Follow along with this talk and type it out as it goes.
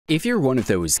If you're one of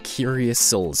those curious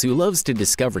souls who loves to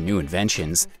discover new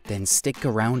inventions, then stick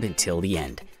around until the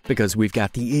end, because we've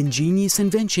got the ingenious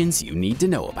inventions you need to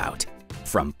know about.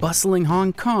 From bustling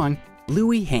Hong Kong,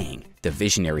 Louis Hang, the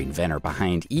visionary inventor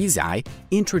behind Easy,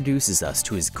 introduces us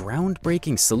to his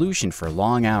groundbreaking solution for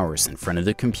long hours in front of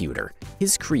the computer.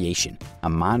 His creation, a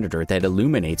monitor that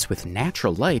illuminates with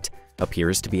natural light,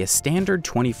 appears to be a standard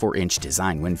 24-inch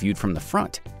design when viewed from the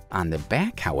front. On the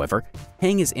back, however,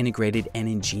 Hang has integrated an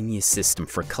ingenious system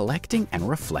for collecting and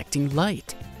reflecting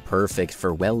light. Perfect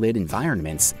for well-lit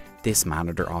environments, this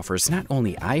monitor offers not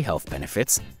only eye health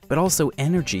benefits, but also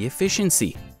energy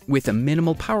efficiency, with a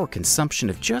minimal power consumption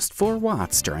of just 4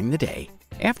 watts during the day.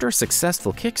 After a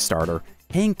successful Kickstarter,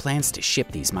 Hang plans to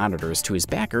ship these monitors to his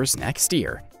backers next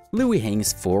year. Louis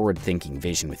Hang's forward-thinking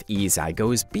vision with Easy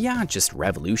goes beyond just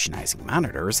revolutionizing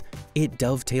monitors. It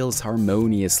dovetails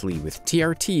harmoniously with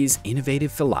TRT's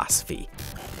innovative philosophy.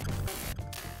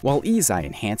 While Easy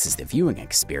enhances the viewing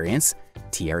experience,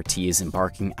 TRT is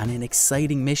embarking on an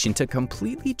exciting mission to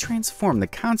completely transform the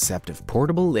concept of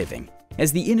portable living.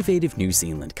 As the innovative New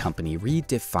Zealand company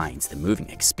redefines the moving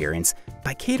experience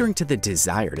by catering to the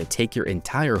desire to take your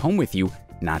entire home with you,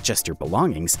 not just your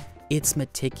belongings, its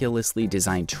meticulously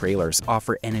designed trailers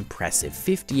offer an impressive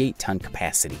 58-ton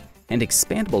capacity and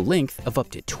expandable length of up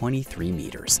to 23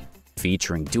 meters.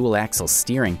 Featuring dual-axle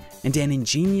steering and an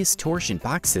ingenious torsion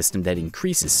box system that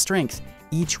increases strength,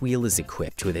 each wheel is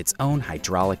equipped with its own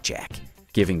hydraulic jack,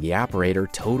 giving the operator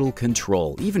total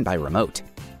control even by remote.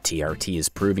 TRT is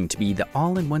proving to be the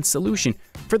all-in-one solution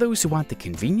for those who want the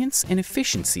convenience and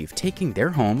efficiency of taking their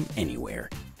home anywhere.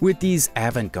 With these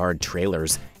avant-garde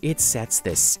trailers, it sets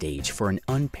the stage for an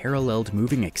unparalleled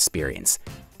moving experience,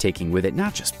 taking with it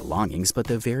not just belongings but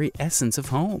the very essence of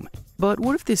home. But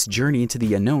what if this journey into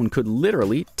the unknown could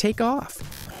literally take off?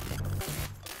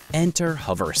 Enter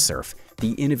Hoversurf,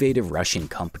 the innovative Russian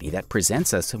company that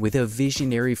presents us with a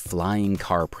visionary flying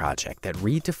car project that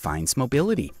redefines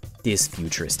mobility. This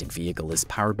futuristic vehicle is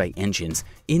powered by engines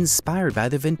inspired by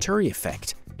the Venturi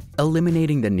effect,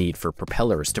 eliminating the need for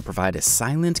propellers to provide a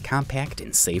silent, compact,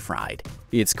 and safe ride.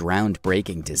 Its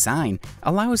groundbreaking design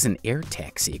allows an air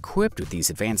taxi equipped with these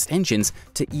advanced engines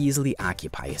to easily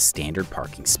occupy a standard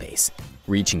parking space.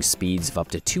 Reaching speeds of up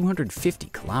to 250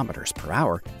 kilometers per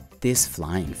hour, this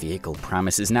flying vehicle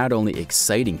promises not only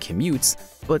exciting commutes,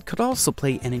 but could also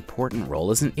play an important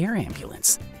role as an air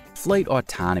ambulance. Flight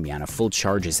autonomy on a full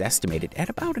charge is estimated at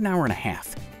about an hour and a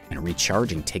half, and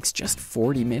recharging takes just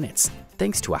 40 minutes,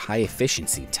 thanks to a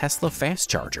high-efficiency Tesla fast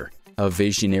charger, a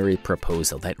visionary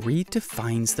proposal that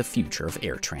redefines the future of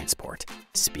air transport.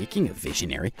 Speaking of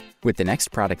visionary, with the next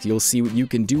product you'll see what you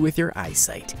can do with your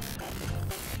eyesight.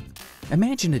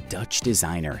 Imagine a Dutch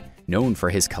designer, known for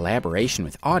his collaboration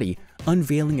with Audi,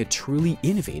 unveiling a truly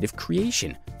innovative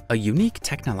creation, a unique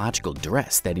technological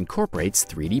dress that incorporates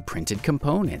 3D printed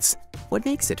components. What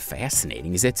makes it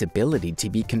fascinating is its ability to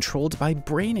be controlled by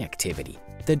brain activity.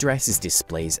 The dress's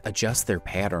displays adjust their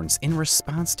patterns in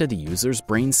response to the user's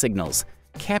brain signals,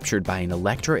 captured by an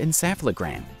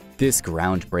electroencephalogram. This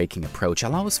groundbreaking approach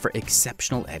allows for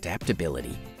exceptional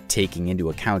adaptability, taking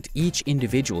into account each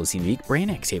individual's unique brain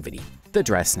activity. The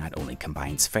dress not only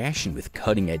combines fashion with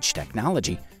cutting-edge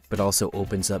technology, but also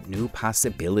opens up new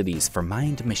possibilities for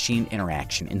mind-machine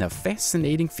interaction in the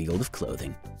fascinating field of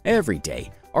clothing. Every day,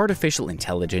 artificial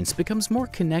intelligence becomes more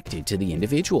connected to the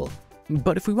individual.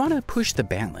 But if we want to push the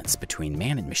balance between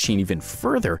man and machine even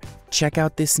further, check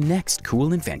out this next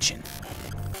cool invention.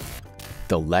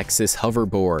 The Lexus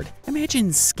hoverboard.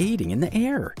 Imagine skating in the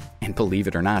air. And believe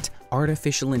it or not,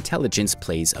 artificial intelligence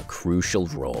plays a crucial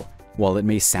role. While it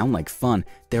may sound like fun,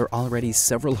 there are already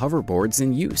several hoverboards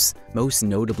in use, most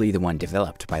notably the one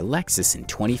developed by Lexus in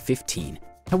 2015.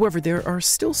 However, there are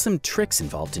still some tricks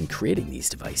involved in creating these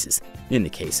devices. In the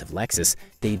case of Lexus,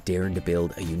 they dared to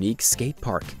build a unique skate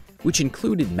park, which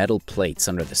included metal plates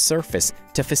under the surface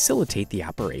to facilitate the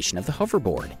operation of the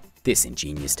hoverboard. This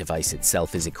ingenious device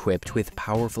itself is equipped with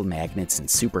powerful magnets and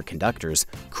superconductors,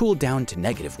 cooled down to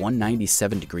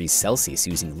 -197 degrees Celsius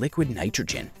using liquid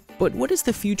nitrogen. But what does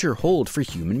the future hold for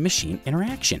human-machine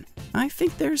interaction? I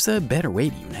think there's a better way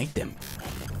to unite them.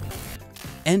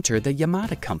 Enter the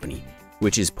Yamaha company,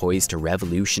 which is poised to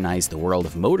revolutionize the world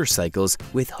of motorcycles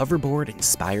with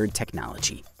hoverboard-inspired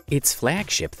technology. Its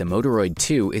flagship, the Motoroid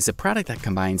 2, is a product that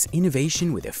combines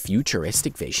innovation with a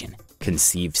futuristic vision.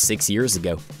 Conceived 6 years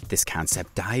ago, this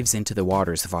concept dives into the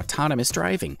waters of autonomous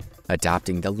driving,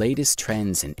 adopting the latest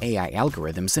trends in AI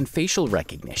algorithms and facial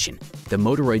recognition. The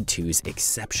Motoroid 2's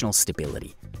exceptional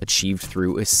stability, achieved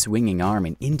through a swinging arm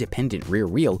and independent rear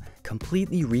wheel,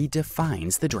 completely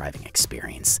redefines the driving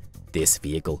experience. This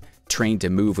vehicle, trained to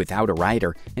move without a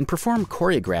rider and perform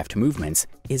choreographed movements,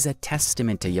 is a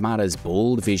testament to Yamada's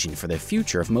bold vision for the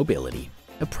future of mobility.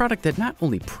 A product that not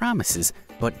only promises,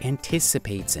 but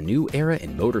anticipates a new era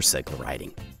in motorcycle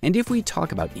riding. And if we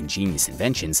talk about ingenious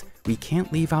inventions, we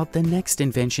can't leave out the next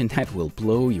invention that will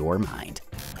blow your mind.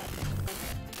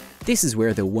 This is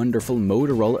where the wonderful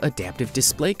Motorola adaptive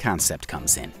display concept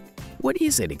comes in. What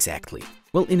is it exactly?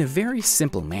 Well, in a very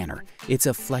simple manner, it's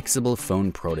a flexible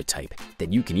phone prototype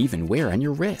that you can even wear on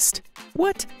your wrist.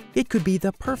 What? It could be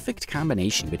the perfect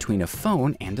combination between a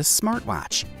phone and a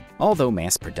smartwatch. Although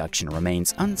mass production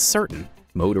remains uncertain,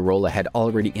 Motorola had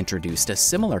already introduced a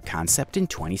similar concept in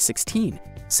 2016,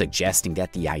 suggesting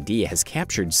that the idea has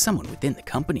captured someone within the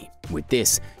company. With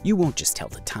this, you won't just tell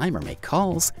the time or make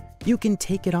calls. You can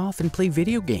take it off and play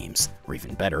video games, or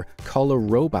even better, call a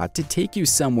robot to take you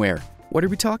somewhere. What are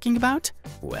we talking about?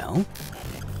 Well,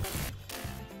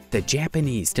 the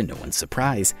Japanese, to no one's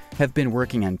surprise, have been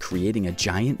working on creating a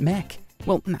giant mech.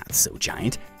 Well, not so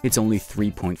giant. It's only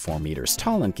 3.4 meters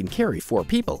tall and can carry 4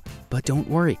 people. But don't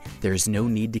worry, there's no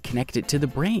need to connect it to the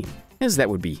brain, as that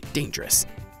would be dangerous.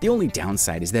 The only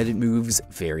downside is that it moves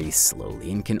very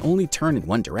slowly and can only turn in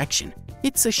one direction.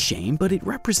 It's a shame, but it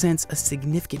represents a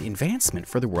significant advancement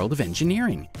for the world of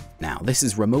engineering. Now, this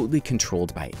is remotely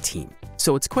controlled by a team,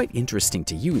 so it's quite interesting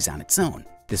to use on its own.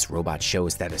 This robot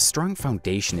shows that a strong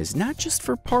foundation is not just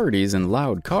for parties and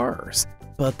loud cars,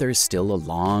 but there's still a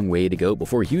long way to go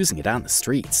before using it on the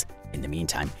streets. In the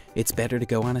meantime, it's better to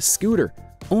go on a scooter,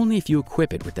 only if you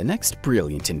equip it with the next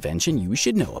brilliant invention you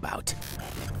should know about.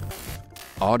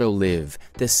 Autoliv,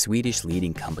 the Swedish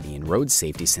leading company in road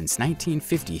safety since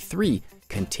 1953,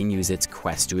 continues its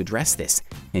quest to address this,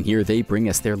 and here they bring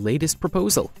us their latest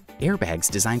proposal: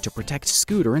 airbags designed to protect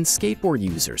scooter and skateboard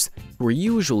users, who are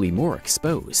usually more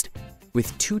exposed.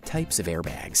 With 2 types of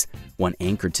airbags, one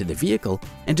anchored to the vehicle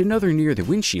and another near the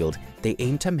windshield, they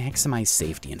aim to maximize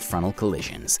safety in frontal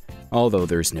collisions. Although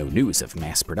there's no news of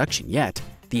mass production yet,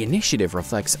 the initiative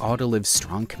reflects Autoliv's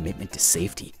strong commitment to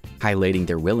safety, highlighting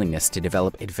their willingness to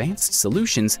develop advanced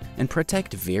solutions and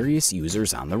protect various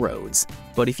users on the roads.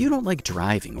 But if you don't like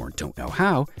driving or don't know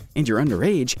how, and you're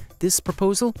underage, this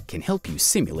proposal can help you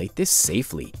simulate this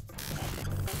safely.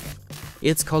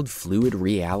 It's called Fluid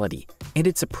Reality, and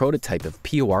it's a prototype of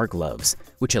POR gloves,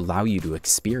 which allow you to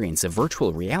experience a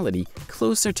virtual reality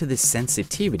closer to the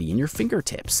sensitivity in your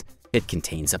fingertips. It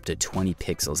contains up to 20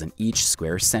 pixels in each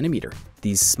square centimeter.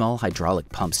 These small hydraulic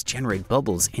pumps generate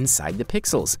bubbles inside the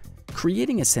pixels,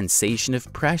 creating a sensation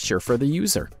of pressure for the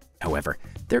user. However,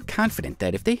 they're confident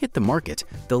that if they hit the market,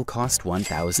 they'll cost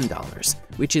 $1,000,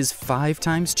 which is 5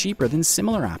 times cheaper than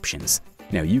similar options.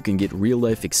 Now you can get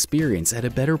real-life experience at a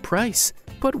better price,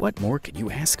 but what more could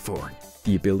you ask for?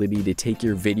 The ability to take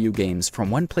your video games from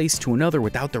one place to another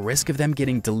without the risk of them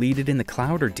getting deleted in the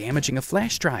cloud or damaging a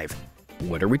flash drive.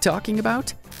 What are we talking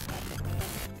about?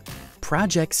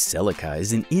 Project Silica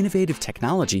is an innovative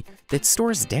technology that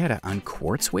stores data on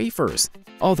quartz wafers.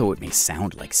 Although it may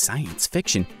sound like science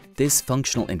fiction, this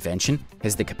functional invention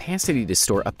has the capacity to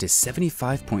store up to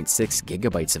 75.6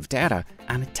 gigabytes of data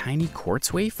on a tiny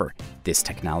quartz wafer. This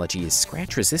technology is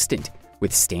scratch-resistant,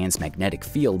 withstands magnetic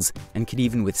fields, and can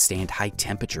even withstand high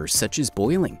temperatures such as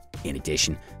boiling. In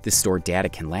addition, the stored data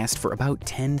can last for about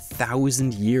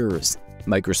 10,000 years.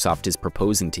 Microsoft is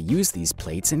proposing to use these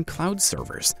plates in cloud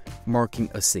servers, marking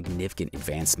a significant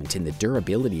advancement in the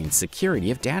durability and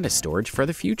security of data storage for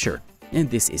the future. And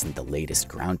this isn't the latest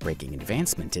groundbreaking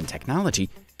advancement in technology,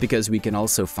 because we can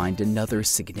also find another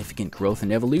significant growth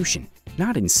and evolution,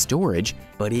 not in storage,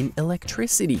 but in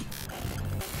electricity.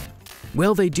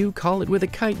 Well, they do call it with a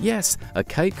kite, yes, a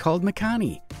kite called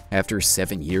Makani. After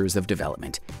 7 years of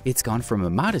development, it's gone from a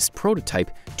modest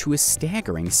prototype to a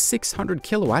staggering 600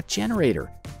 kilowatt generator.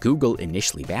 Google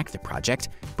initially backed the project,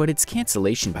 but its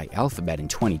cancellation by Alphabet in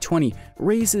 2020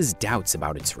 raises doubts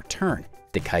about its return.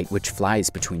 The kite, which flies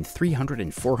between 300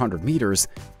 and 400 meters,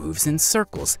 moves in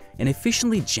circles and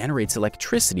efficiently generates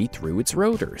electricity through its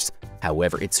rotors.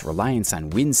 However, its reliance on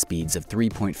wind speeds of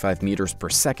 3.5 meters per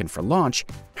second for launch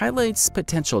highlights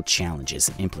potential challenges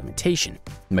in implementation.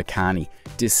 Makani,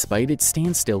 despite its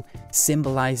standstill,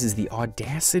 symbolizes the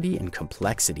audacity and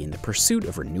complexity in the pursuit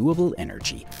of renewable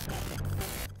energy.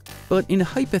 But in a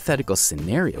hypothetical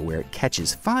scenario where it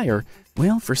catches fire,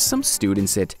 well, for some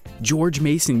students at George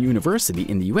Mason University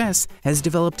in the US has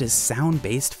developed a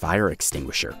sound-based fire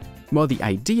extinguisher. While the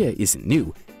idea isn't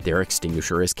new, their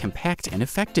extinguisher is compact and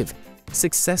effective,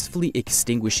 successfully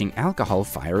extinguishing alcohol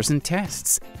fires in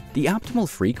tests. The optimal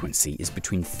frequency is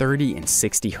between 30 and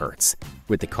 60 Hz.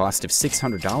 With the cost of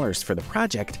 $600 for the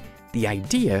project, The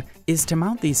idea is to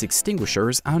mount these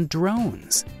extinguishers on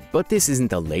drones. But this isn't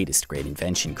the latest great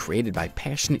invention created by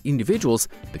passionate individuals,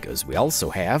 because we also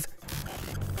have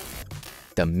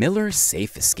the Miller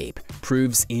Safe Escape.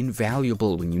 Proves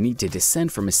invaluable when you need to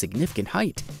descend from a significant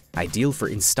height, ideal for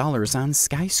installers on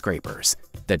skyscrapers.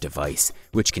 The device,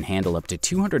 which can handle up to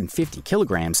 250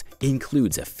 kilograms,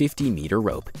 includes a 50-meter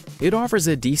rope. It offers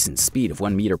a decent speed of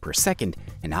 1 meter per second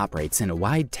and operates in a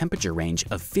wide temperature range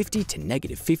of 50 to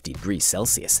 -50 degrees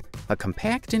Celsius, a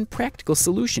compact and practical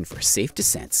solution for safe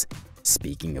descents.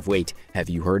 Speaking of weight, have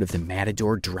you heard of the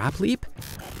Matador Drop Leap?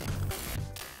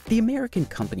 The American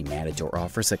company Matador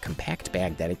offers a compact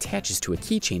bag that attaches to a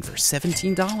keychain for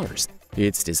 $17.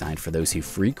 It's designed for those who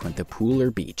frequent the pool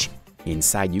or beach.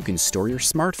 Inside, you can store your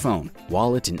smartphone,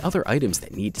 wallet, and other items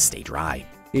that need to stay dry.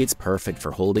 It's perfect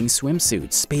for holding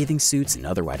swimsuits, bathing suits, and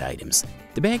other wet items.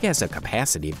 The bag has a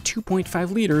capacity of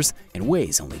 2.5 liters and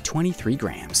weighs only 23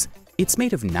 grams. It's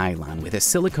made of nylon with a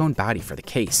silicone body for the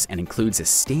case and includes a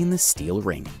stainless steel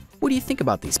ring. What do you think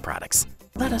about these products?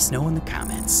 Let us know in the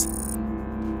comments.